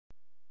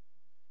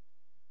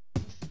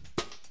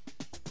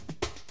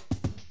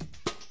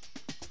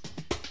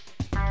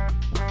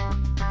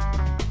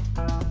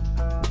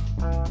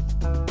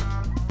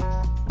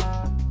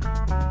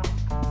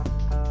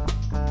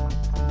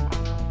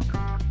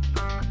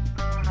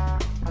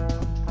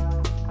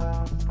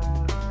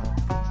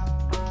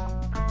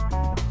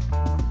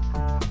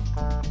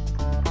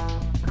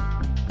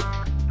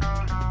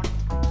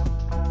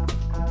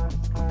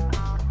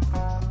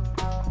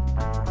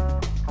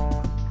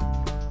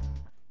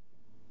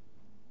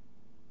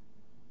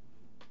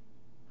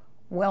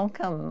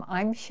Welcome.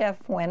 I'm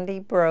Chef Wendy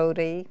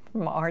Brodie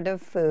from Art of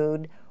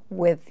Food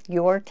with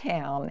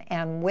YourTown,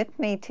 and with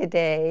me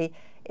today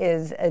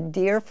is a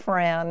dear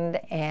friend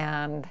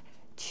and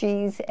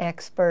cheese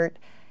expert,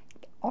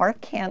 our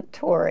Kent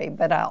Torrey,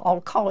 but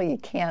I'll call you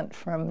Kent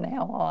from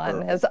now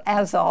on,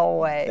 as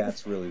always.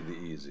 That's really the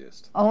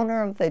easiest.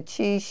 Owner of the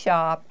cheese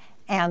shop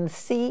and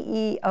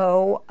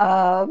CEO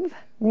of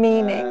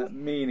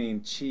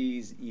Meaning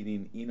cheese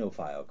eating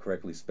Oenophile,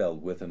 correctly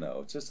spelled with an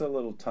O. It's just a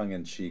little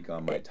tongue-in-cheek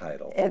on my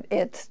title.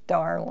 It's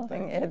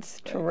darling.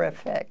 It's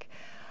terrific.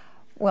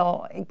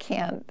 Well,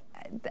 Kent,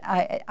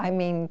 I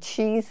mean,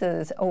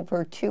 cheeses,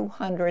 over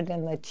 200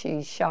 in the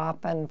cheese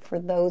shop, and for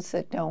those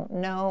that don't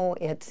know,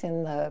 it's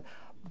in the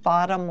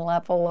bottom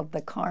level of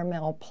the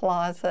Carmel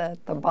Plaza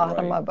at the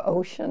bottom of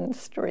Ocean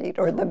Street,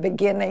 or the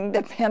beginning,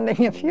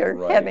 depending if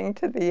you're heading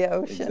to the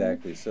ocean.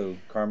 Exactly. So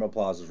Carmel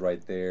Plaza is right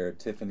there.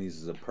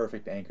 Tiffany's is a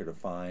perfect anchor to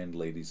find.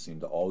 Ladies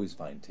seem to always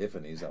find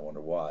Tiffany's. I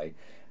wonder why.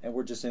 And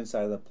we're just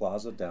inside the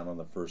plaza, down on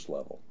the first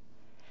level.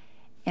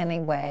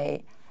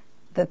 Anyway,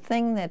 the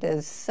thing that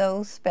is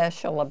so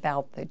special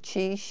about the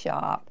cheese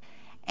shop,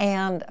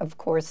 and of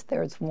course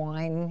there's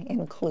wine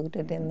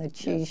included in the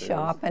cheese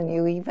shop, and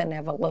you even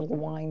have a little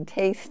wine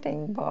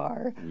tasting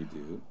bar. We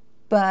do.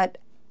 But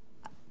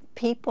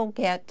people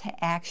get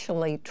to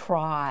actually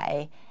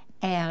try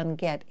and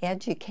get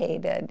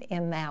educated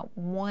in that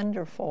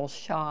wonderful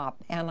shop.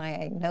 And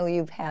I know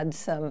you've had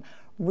some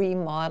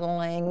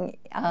remodeling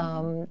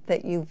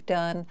that you've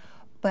done,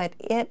 but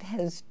it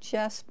has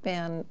just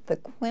been the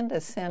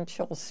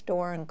quintessential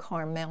store in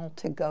Carmel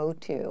to go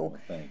to. Well,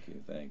 thank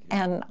you, thank you.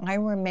 And I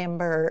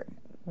remember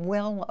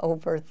well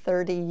over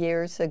 30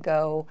 years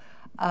ago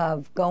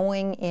of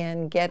going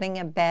in, getting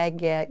a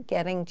baguette,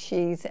 getting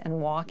cheese, and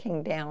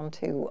walking down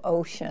to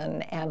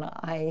Ocean. And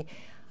I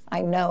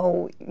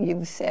know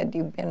you've said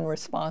you've been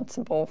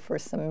responsible for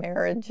some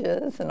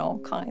marriages and all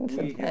kinds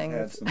of things. We have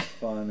had some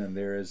fun, and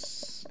there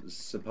is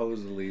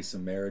supposedly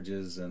some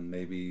marriages and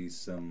maybe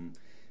some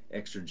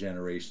extra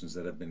generations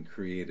that have been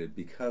created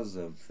because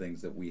of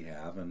things that we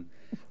have and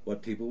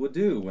what people would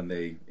do when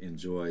they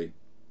enjoy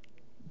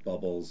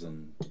bubbles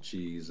and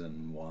cheese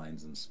and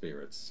wines and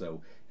spirits. So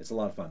it's a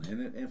lot of fun.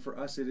 And for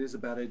us, it is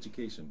about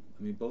education.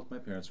 I mean, both my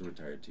parents are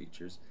retired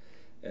teachers.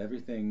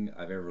 Everything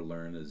I've ever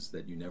learned is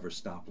that you never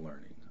stop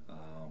learning.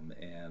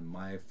 And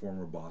my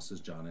former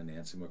bosses, John and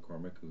Nancy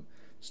McCormick, who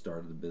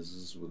started the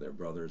business with their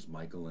brothers,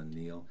 Michael and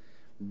Neil,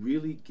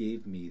 really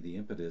gave me the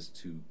impetus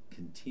to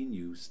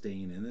continue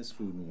staying in this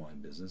food and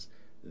wine business.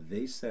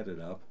 They set it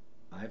up.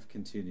 I've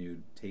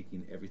continued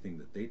taking everything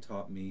that they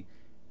taught me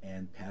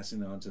and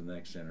passing it on to the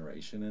next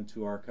generation and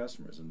to our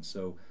customers. And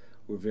so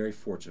we're very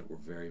fortunate. We're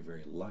very,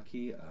 very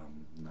lucky,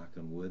 knock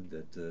on wood,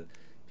 that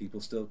people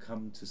still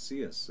come to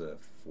see us.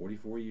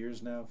 44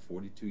 years now,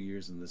 42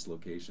 years in this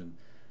location,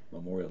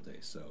 Memorial Day.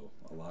 So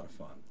a lot of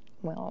fun.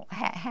 Well,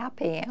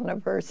 happy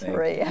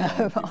anniversary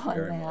Thank you on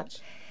very that. much.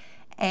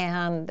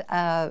 And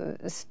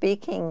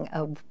speaking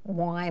of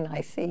wine,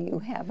 I see you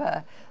have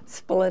a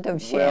split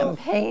of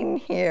champagne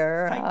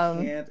here.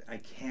 I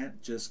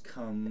can't just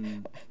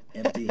come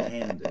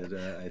empty-handed.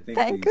 I think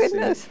thank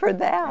goodness for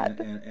that.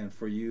 And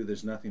for you,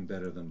 there's nothing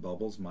better than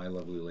bubbles. My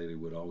lovely lady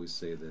would always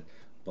say that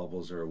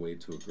bubbles are a way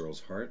to a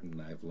girl's heart,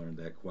 and I've learned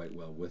that quite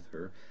well with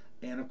her.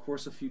 And of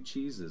course, a few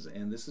cheeses.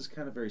 And this is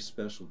kind of very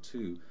special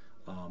too.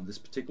 This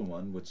particular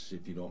one, which,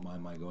 if you don't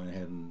mind my going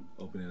ahead and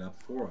opening it up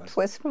for us.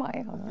 Twist my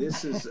arm.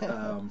 This is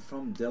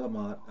from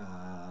Delamotte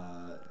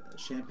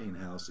Champagne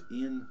House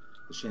in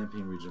the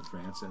Champagne region of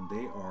France, and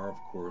they are, of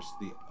course,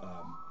 the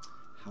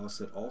house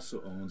that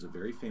also owns a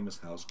very famous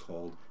house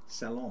called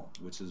Salon,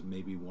 which is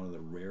maybe one of the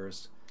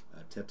rarest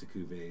tête de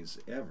cuvées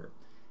ever.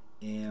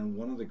 And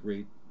one of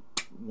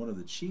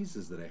the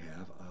cheeses that I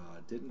have,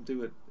 didn't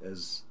do it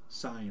as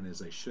sign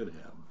as I should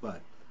have,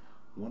 but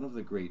one of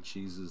the great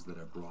cheeses that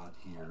I brought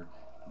here,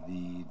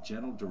 the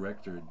general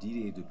director,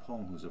 Didier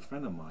Dupont, who's a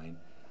friend of mine,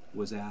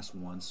 was asked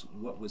once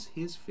what was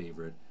his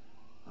favorite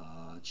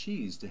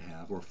cheese to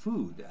have, or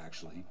food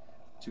actually,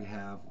 to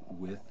have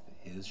with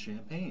his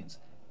champagnes.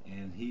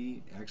 And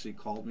he actually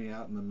called me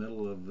out in the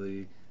middle of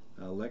the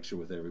lecture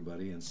with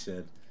everybody and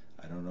said,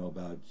 I don't know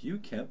about you,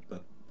 Kent,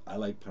 but I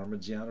like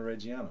Parmigiano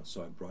Reggiano.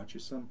 So I brought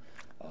you some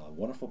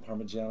wonderful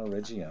Parmigiano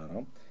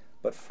Reggiano.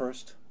 But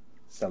first,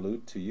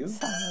 salute to you.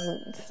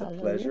 Salute. It's a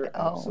pleasure,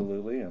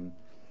 absolutely, and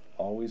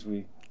always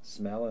we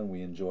smell and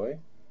we enjoy.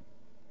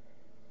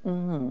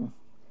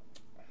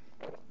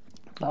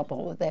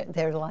 Bubble,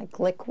 they're like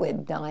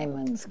liquid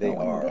diamonds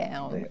going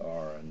down. They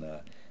are, and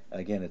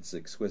again, it's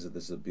exquisite.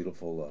 This is a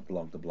beautiful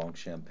Blanc de Blanc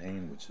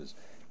champagne, which is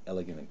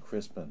elegant and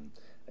crisp. And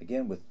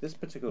again, with this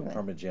particular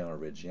Parmigiano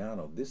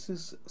Reggiano, this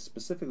is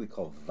specifically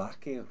called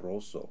Vacche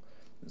Rosso.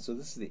 And so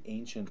this is the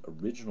ancient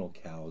original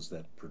cows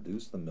that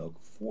produce the milk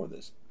for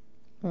this.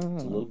 It's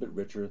a little bit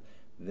richer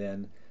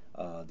than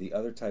the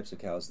other types of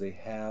cows. They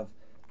have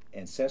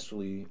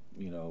ancestrally,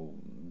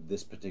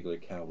 this particular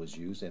cow was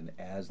used, and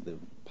as the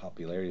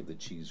popularity of the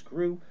cheese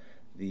grew,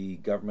 the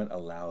government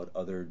allowed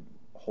other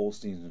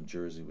Holsteins in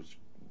Jersey, which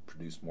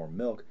produce more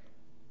milk,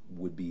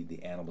 would be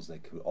the animals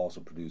that could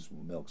also produce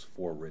milks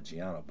for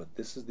Reggiano. But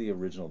this is the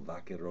original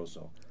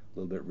Vaqueroso, a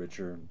little bit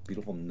richer,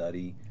 beautiful,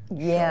 nutty.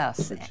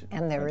 Yes, sharp, rich,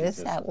 and there crunchy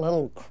is that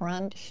little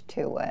crunch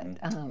to it.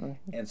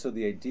 And so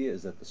the idea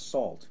is that the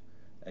salt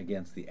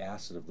against the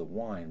acid of the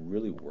wine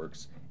really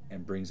works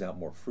and brings out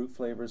more fruit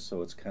flavors,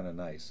 so it's kind of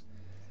nice.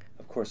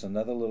 Of course,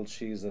 another little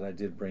cheese that I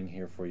did bring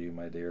here for you,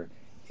 my dear,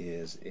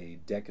 is a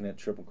decadent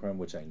triple creme,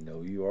 which I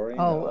know you already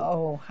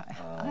know.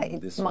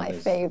 It's my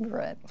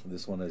favorite.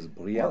 This one is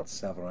Brillat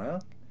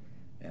Savarin,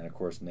 and of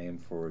course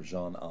named for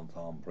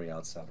Jean-Antoine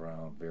Brillat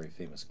Savarin, very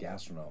famous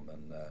gastronome.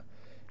 And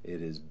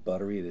it is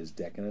buttery, it is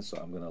decadent, so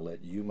I'm going to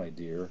let you, my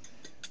dear,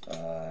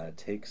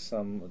 take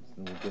some.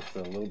 We'll get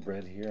the little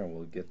bread here, and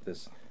we'll get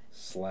this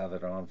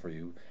slathered on for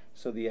you.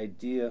 So the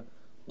idea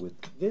with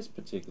this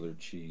particular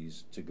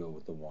cheese to go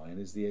with the wine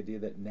is the idea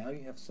that now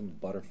you have some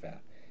butter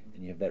fat,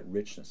 and you have that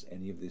richness,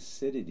 and you have the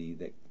acidity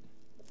that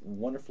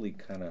wonderfully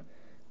kind of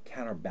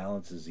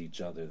counterbalances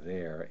each other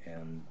there,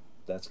 and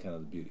that's kind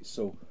of the beauty.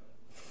 So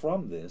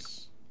from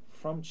this,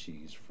 from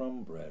cheese,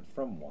 from bread,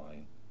 from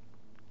wine,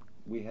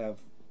 we have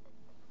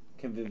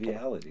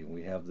conviviality.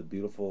 We have the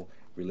beautiful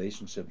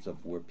relationships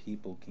of where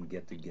people can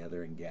get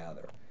together and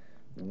gather.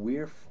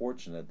 We're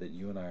fortunate that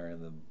you and I are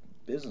in the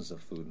business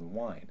of food and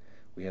wine.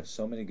 We have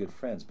so many good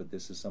friends, but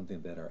this is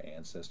something that our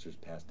ancestors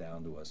passed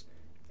down to us,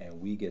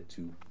 and we get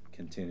to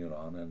continue it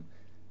on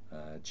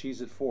and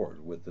cheese it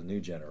forward with the new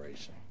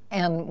generation.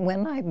 And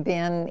when I've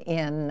been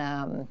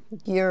in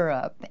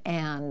Europe,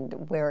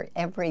 and where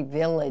every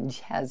village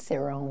has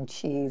their own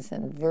cheese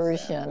and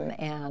version,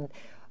 and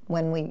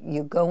when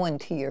you go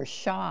into your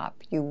shop,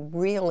 you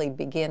really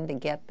begin to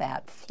get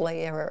that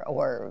flair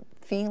or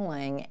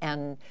feeling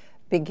and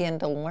begin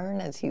to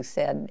learn, as you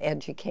said,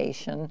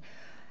 education.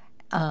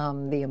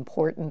 The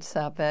importance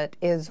of it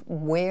is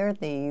where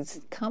these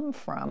come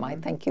from. I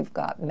think you've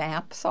got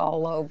maps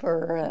all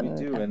over. And,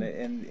 we do, and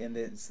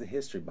it's the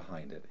history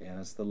behind it, and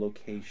it's the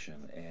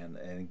location. And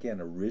again,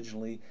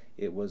 originally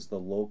it was the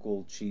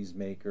local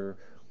cheesemaker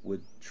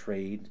would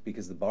trade,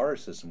 because the barter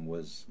system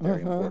was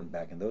very important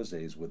back in those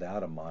days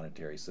without a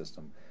monetary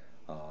system.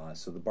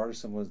 So the barter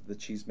system was the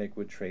cheesemaker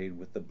would trade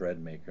with the bread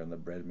maker, and the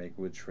bread maker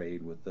would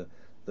trade with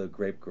the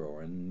grape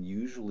grower. And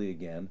usually,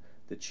 again,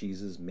 the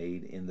cheeses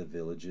made in the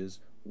villages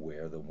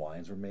where the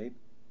wines were made,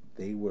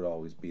 they would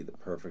always be the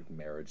perfect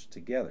marriage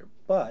together.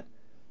 But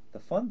the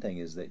fun thing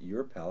is that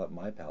your palate,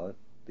 my palate,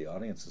 the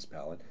audience's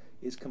palate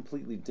is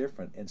completely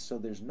different, and so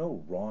there's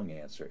no wrong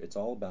answer. It's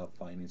all about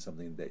finding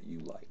something that you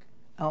like.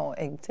 Oh,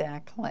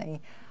 exactly.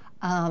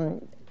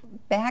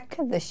 Back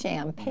to the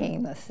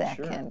champagne a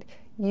second.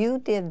 Sure. You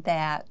did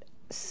that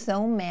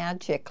so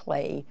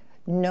magically,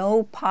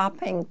 no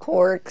popping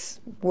corks,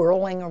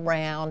 whirling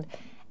around.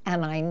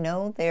 And I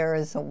know there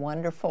is a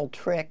wonderful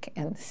trick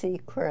and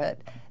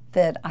secret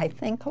that I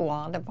think a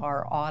lot of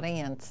our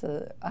audience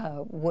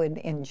would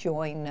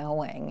enjoy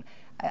knowing.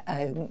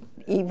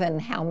 Even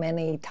how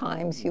many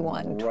times you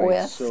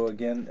untwist. Right. So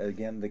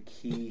again, the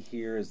key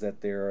here is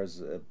that there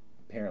is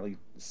apparently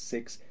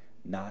 6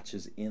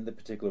 notches in the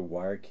particular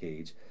wire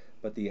cage.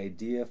 But the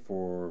idea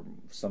for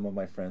some of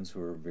my friends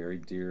who are very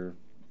dear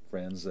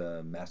friends,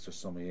 Master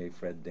Sommelier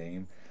Fred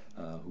Dame,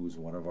 who's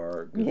one of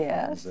our good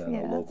friends and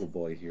a local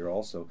boy here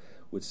also,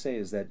 would say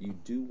is that you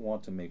do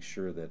want to make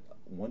sure that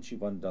once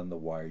you've undone the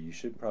wire, you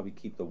should probably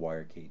keep the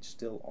wire cage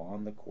still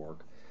on the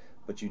cork,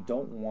 but you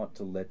don't want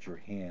to let your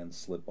hand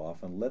slip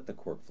off and let the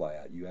cork fly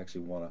out. You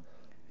actually want to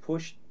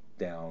push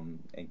down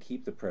and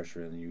keep the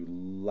pressure in, and you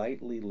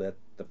lightly let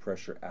the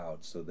pressure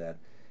out so that,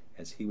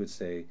 as he would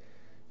say,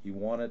 you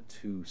want it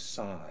to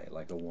sigh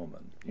like a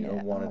woman. You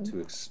don't want it to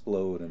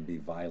explode and be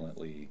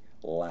violently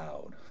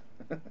loud.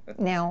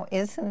 Now,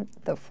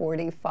 isn't the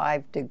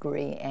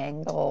 45-degree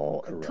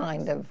angle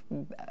kind of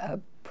a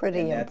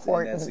pretty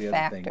important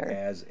factor?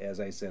 As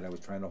I said, I was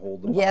trying to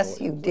hold the bottle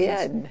in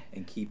place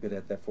and keep it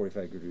at that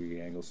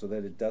 45-degree angle so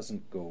that it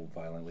doesn't go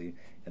violently.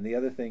 And the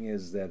other thing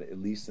is that,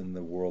 at least in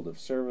the world of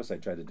service, I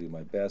tried to do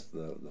my best.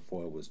 The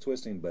foil was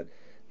twisting, but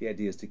the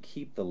idea is to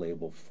keep the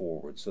label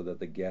forward so that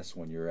the guests,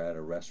 when you're at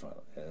a restaurant,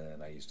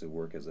 and I used to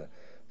work as a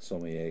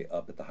sommelier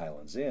up at the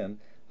Highlands Inn,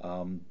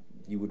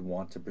 you would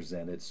want to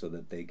present it so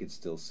that they could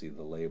still see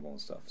the label and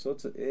stuff. So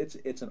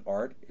it's an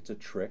art, it's a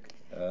trick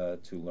to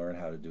learn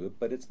how to do it,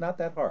 but it's not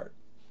that hard.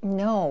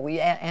 No,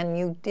 and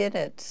you did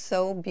it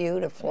so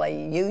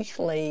beautifully.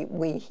 Usually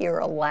we hear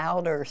a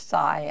louder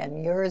sigh,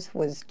 and yours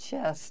was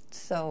just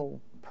so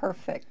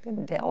perfect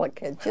and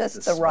delicate,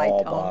 just the right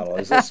tone.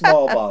 It's a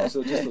small bottle,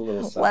 so just a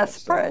little sigh.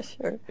 Less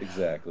pressure.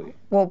 Exactly.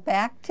 Well,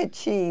 back to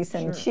cheese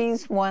and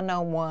Cheese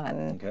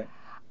 101. Okay.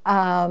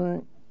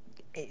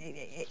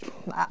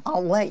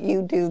 I'll let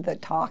you do the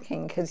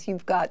talking because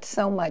you've got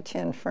so much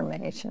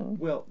information.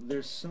 Well,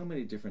 there's so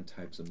many different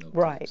types of milk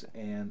types,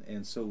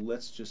 and so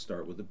let's just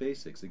start with the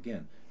basics.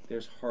 Again,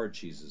 there's hard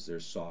cheeses,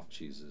 there's soft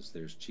cheeses,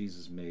 there's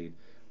cheeses made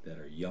that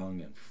are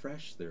young and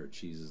fresh, there are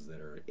cheeses that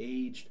are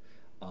aged.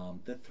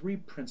 The 3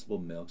 principal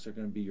milks are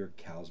going to be your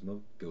cow's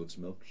milk, goat's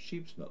milk,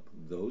 sheep's milk.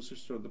 Those are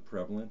sort of the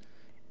prevalent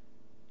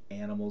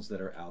animals that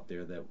are out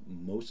there that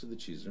most of the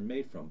cheeses are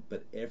made from,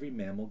 but every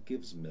mammal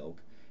gives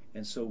milk,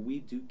 and so we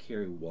do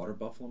carry water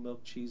buffalo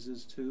milk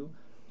cheeses too.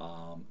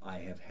 I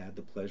have had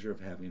the pleasure of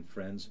having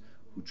friends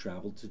who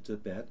traveled to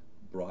Tibet,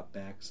 brought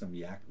back some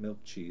yak milk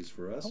cheese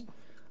for us.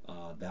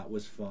 That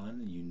was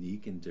fun,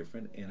 unique, and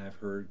different, and I've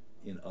heard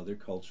in other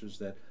cultures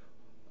that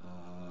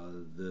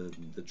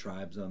the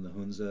tribes on the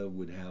Hunza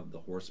would have the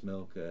horse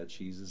milk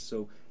cheeses.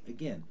 So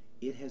again,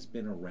 it has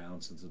been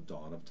around since the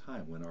dawn of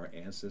time when our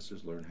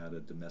ancestors learned how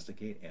to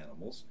domesticate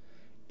animals,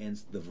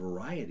 and the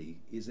variety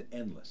is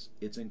endless.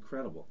 It's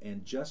incredible,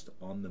 and just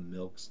on the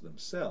milks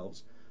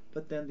themselves,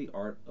 but then the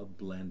art of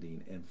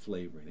blending and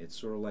flavoring. It's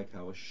sort of like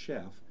how a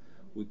chef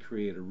would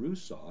create a roux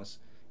sauce,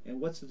 and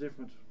what's the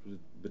difference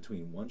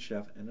between one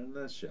chef and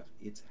another chef?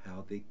 It's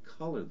how they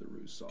color the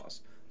roux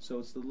sauce. So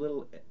it's the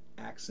little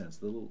accents,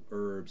 the little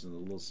herbs and the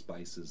little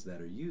spices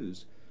that are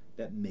used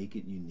that make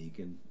it unique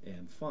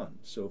and fun.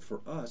 So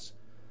for us,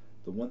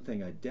 the one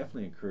thing I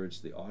definitely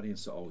encourage the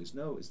audience to always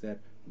know is that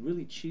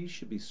really cheese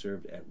should be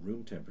served at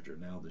room temperature.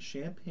 Now the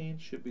champagne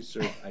should be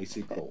served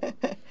icy cold.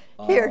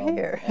 Here,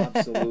 here.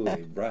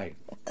 Absolutely, right.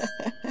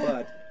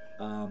 But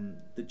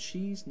the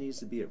cheese needs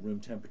to be at room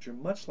temperature,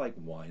 much like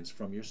wines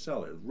from your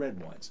cellar,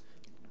 red wines.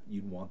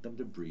 You want them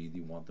to breathe,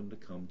 you want them to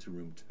come to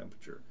room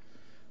temperature.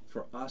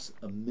 For us,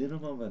 a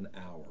minimum of an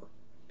hour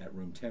at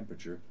room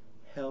temperature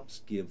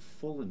helps give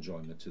full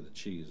enjoyment to the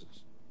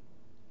cheeses.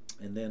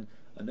 And then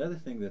another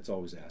thing that's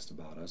always asked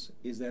about us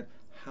is that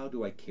how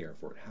do I care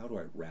for it? How do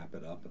I wrap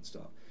it up and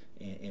stuff?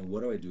 And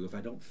what do I do if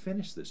I don't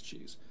finish this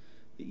cheese?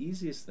 The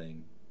easiest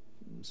thing,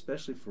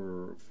 especially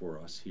for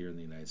us here in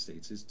the United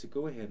States, is to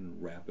go ahead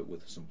and wrap it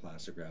with some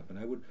plastic wrap. And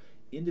I would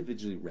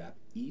individually wrap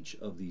each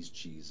of these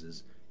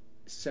cheeses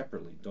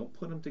separately. Don't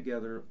put them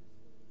together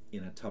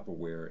in a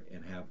Tupperware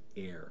and have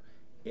air.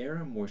 Air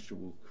and moisture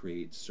will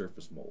create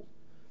surface mold.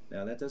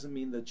 Now that doesn't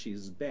mean the cheese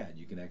is bad.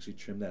 You can actually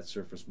trim that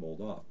surface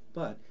mold off.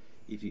 But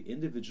if you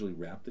individually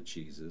wrap the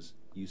cheeses,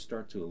 you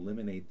start to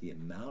eliminate the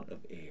amount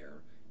of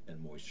air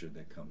and moisture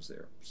that comes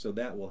there. So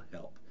that will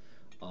help.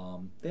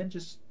 Then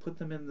just put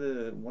them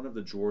in one of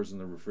the drawers in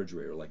the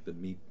refrigerator, like the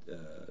meat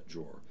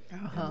drawer,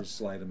 and just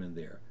slide them in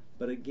there.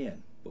 But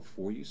again,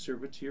 before you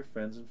serve it to your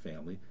friends and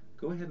family,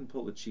 go ahead and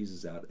pull the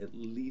cheeses out at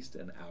least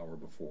an hour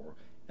before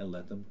and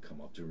let them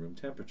come up to room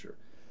temperature.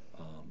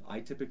 I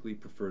typically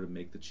prefer to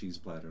make the cheese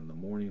platter in the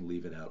morning,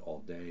 leave it out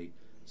all day,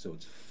 so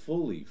it's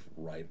fully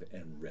ripe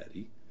and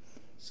ready.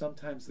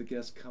 Sometimes the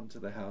guests come to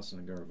the house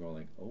and are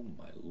going, "Oh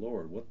my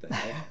Lord, what the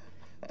heck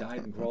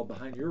died and crawled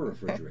behind your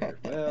refrigerator?"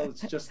 Well,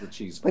 it's just the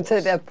cheese. Was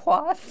it a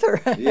Poisse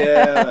or?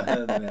 Yeah,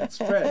 and that's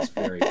Fred's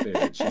very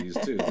favorite cheese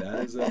too.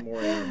 That is a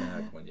more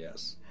aromatic one,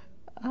 yes.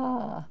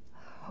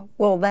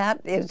 Well,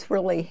 that is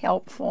really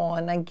helpful.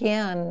 And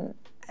again,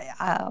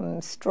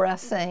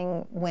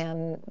 stressing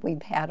when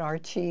we've had our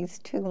cheese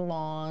too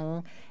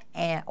long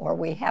or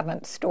we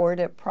haven't stored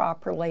it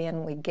properly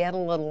and we get a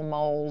little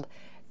mold,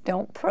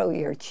 don't throw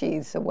your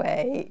cheese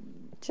away.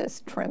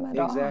 Just trim it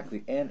off.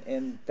 Exactly.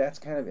 And that's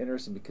kind of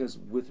interesting because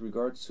with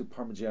regards to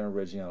Parmigiano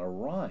Reggiano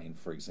rind,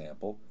 for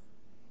example,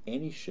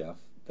 any chef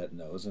that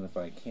knows, and if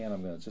I can,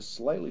 I'm going to just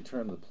slightly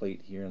turn the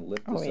plate here and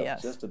lift this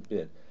up just a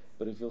bit.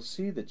 But if you'll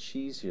see the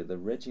cheese here, the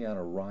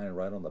Reggiano rind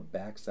right on the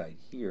backside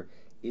here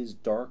is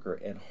darker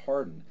and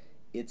hardened.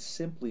 It's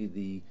simply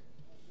the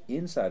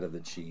inside of the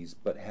cheese,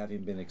 but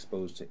having been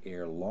exposed to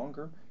air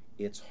longer,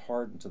 it's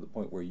hardened to the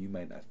point where you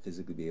might not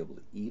physically be able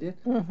to eat it.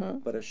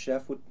 But a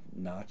chef would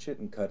notch it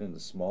and cut into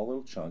small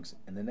little chunks,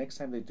 and the next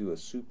time they do a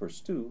soup or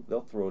stew,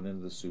 they'll throw it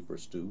into the soup or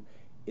stew.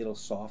 It'll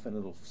soften,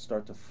 it'll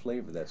start to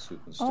flavor that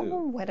soup and stew.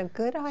 Oh, what a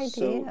good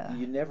idea. So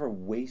you never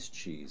waste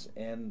cheese,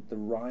 and the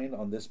rind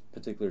on this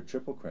particular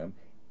triple creme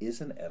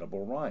is an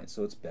edible rind,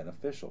 so it's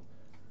beneficial.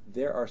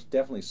 There are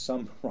definitely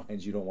some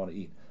rinds you don't want to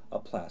eat. A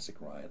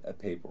plastic rind, a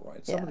paper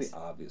rind, some of the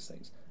obvious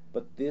things.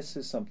 But this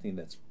is something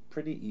that's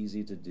pretty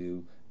easy to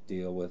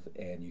deal with,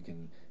 and you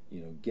can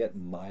get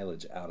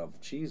mileage out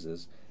of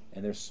cheeses.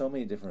 And there's so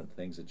many different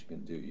things that you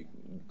can do.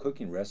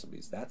 Cooking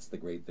recipes, that's the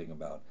great thing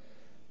about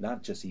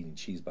not just eating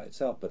cheese by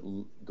itself, but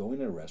going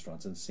to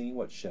restaurants and seeing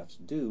what chefs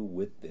do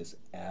with this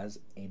as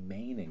a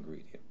main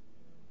ingredient.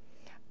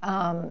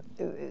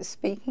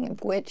 Speaking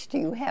of which, do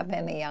you have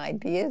any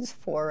ideas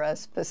for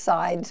us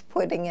besides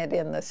putting it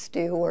in the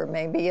stew or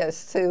maybe a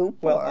soup?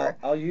 Well,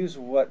 I'll use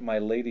what my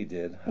lady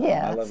did.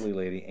 My lovely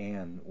lady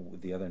Anne,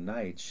 the other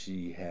night,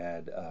 she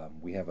had,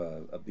 we have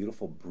a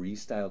beautiful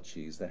brie-style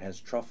cheese that has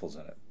truffles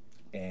in it.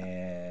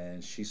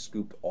 And she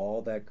scooped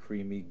all that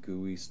creamy,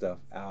 gooey stuff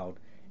out,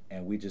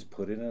 and we just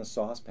put it in a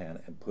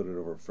saucepan and put it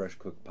over fresh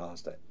cooked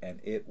pasta. And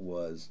it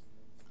was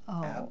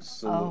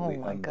absolutely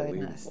my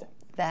unbelievable. Goodness.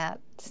 That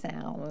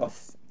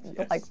sounds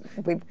like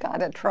we've got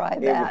to try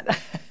that.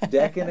 It was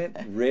decadent,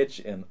 rich,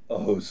 and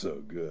oh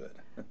so good.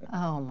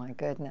 Oh my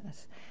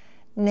goodness.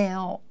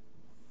 Now,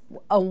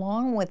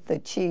 along with the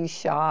cheese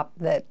shop,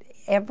 that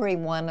every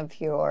one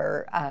of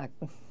your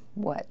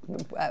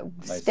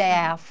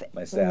staff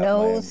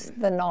knows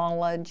the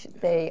knowledge.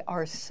 They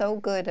are so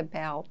good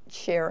about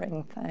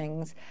sharing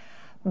things.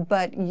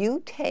 But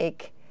you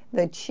take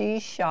the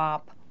cheese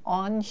shop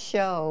on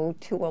show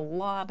to a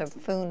lot of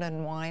food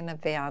and wine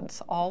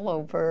events all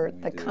over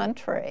the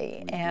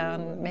country.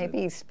 And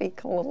maybe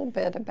speak a little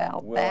bit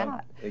about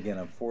that. Again,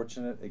 I'm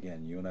fortunate.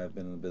 Again, you and I have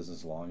been in the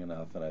business long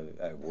enough, and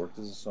I've worked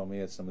as a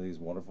sommelier at some of these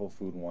wonderful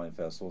food and wine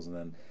festivals, and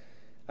then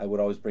I would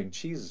always bring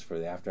cheeses for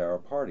the after-hour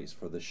parties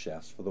for the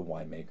chefs, for the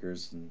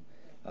winemakers, and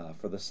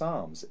for the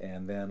somms.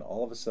 And then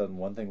all of a sudden,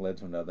 one thing led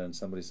to another, and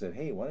somebody said,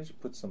 "Hey, why don't you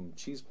put some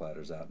cheese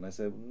platters out?" And I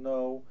said,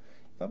 "No.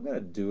 If I'm going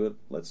to do it,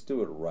 let's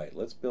do it right.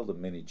 Let's build a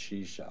mini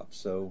cheese shop."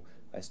 So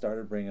I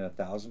started bringing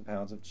 1,000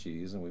 pounds of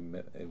cheese, and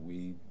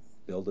we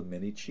built a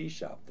mini cheese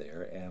shop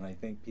there. And I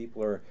think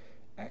people are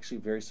actually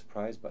very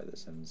surprised by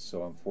this. And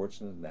so I'm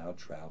fortunate to now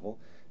travel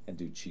and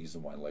do cheese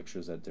and wine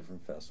lectures at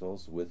different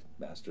festivals with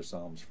Master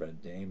Somms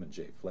Fred Dame and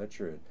Jay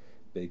Fletcher. At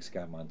Big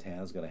Sky,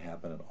 Montana is going to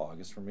happen in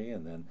August for me.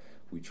 And then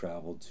we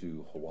travel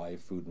to Hawaii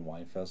Food and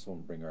Wine Festival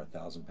and bring our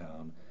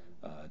 1,000-pound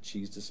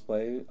cheese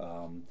display.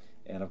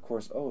 And of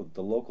course,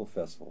 the local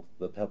festival,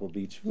 the Pebble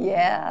Beach Food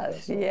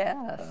Festival.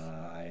 Yes.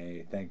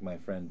 I thank my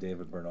friend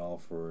David Bernal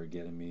for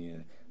getting me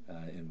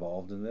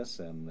involved in this,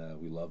 and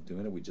we love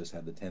doing it. We just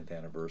had the 10th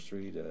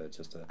anniversary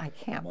just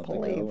a month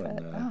ago.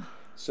 And,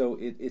 so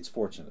it's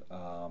fortunate.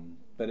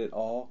 But it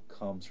all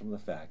comes from the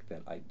fact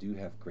that I do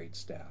have great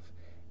staff.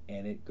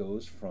 And it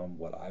goes from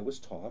what I was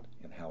taught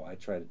and how I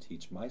try to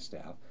teach my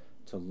staff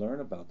to learn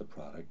about the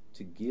product,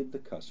 to give the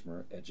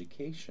customer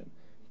education.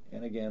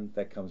 And again,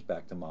 that comes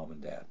back to mom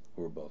and dad,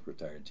 who are both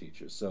retired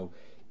teachers. So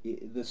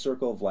the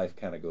circle of life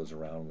kind of goes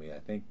around me. I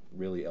think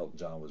really Elton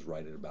John was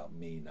writing about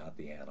me, not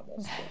the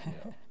animals.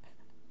 But,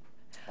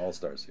 all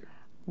starts here.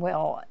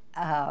 Well,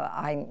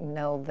 I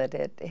know that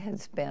it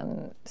has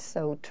been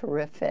so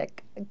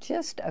terrific.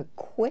 Just a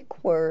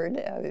quick word,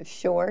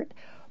 short,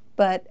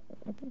 but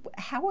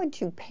how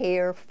would you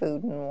pair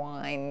food and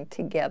wine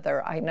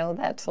together? I know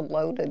that's a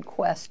loaded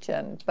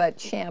question, but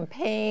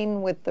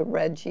champagne with the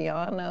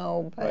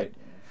Reggiano. But right.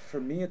 For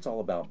me, it's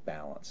all about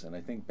balance, and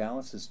I think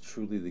balance is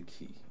truly the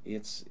key.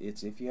 It's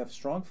if you have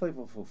strong,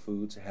 flavorful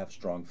foods, have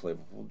strong,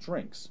 flavorful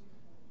drinks.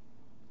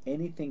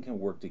 Anything can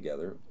work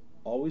together.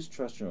 Always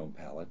trust your own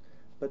palate,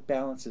 but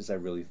balance is, I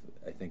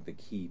think, the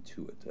key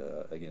to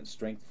it. Again,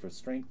 strength for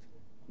strength,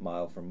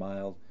 mild for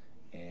mild,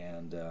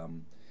 and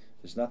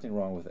there's nothing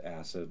wrong with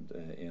acid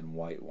in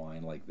white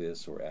wine like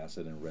this, or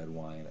acid in red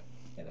wine,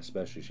 and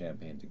especially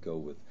champagne, to go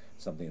with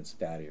something that's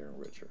fattier and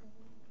richer.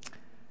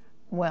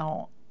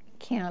 Well,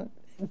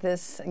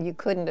 you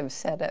couldn't have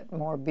said it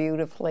more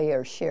beautifully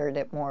or shared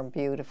it more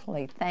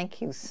beautifully.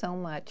 Thank you so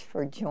much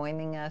for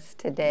joining us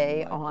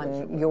today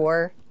on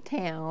Your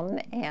Town,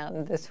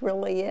 and this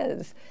really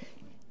is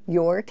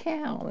Your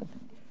Town.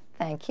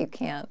 Thank you,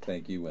 Kent.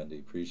 Thank you, Wendy.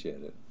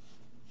 Appreciate it.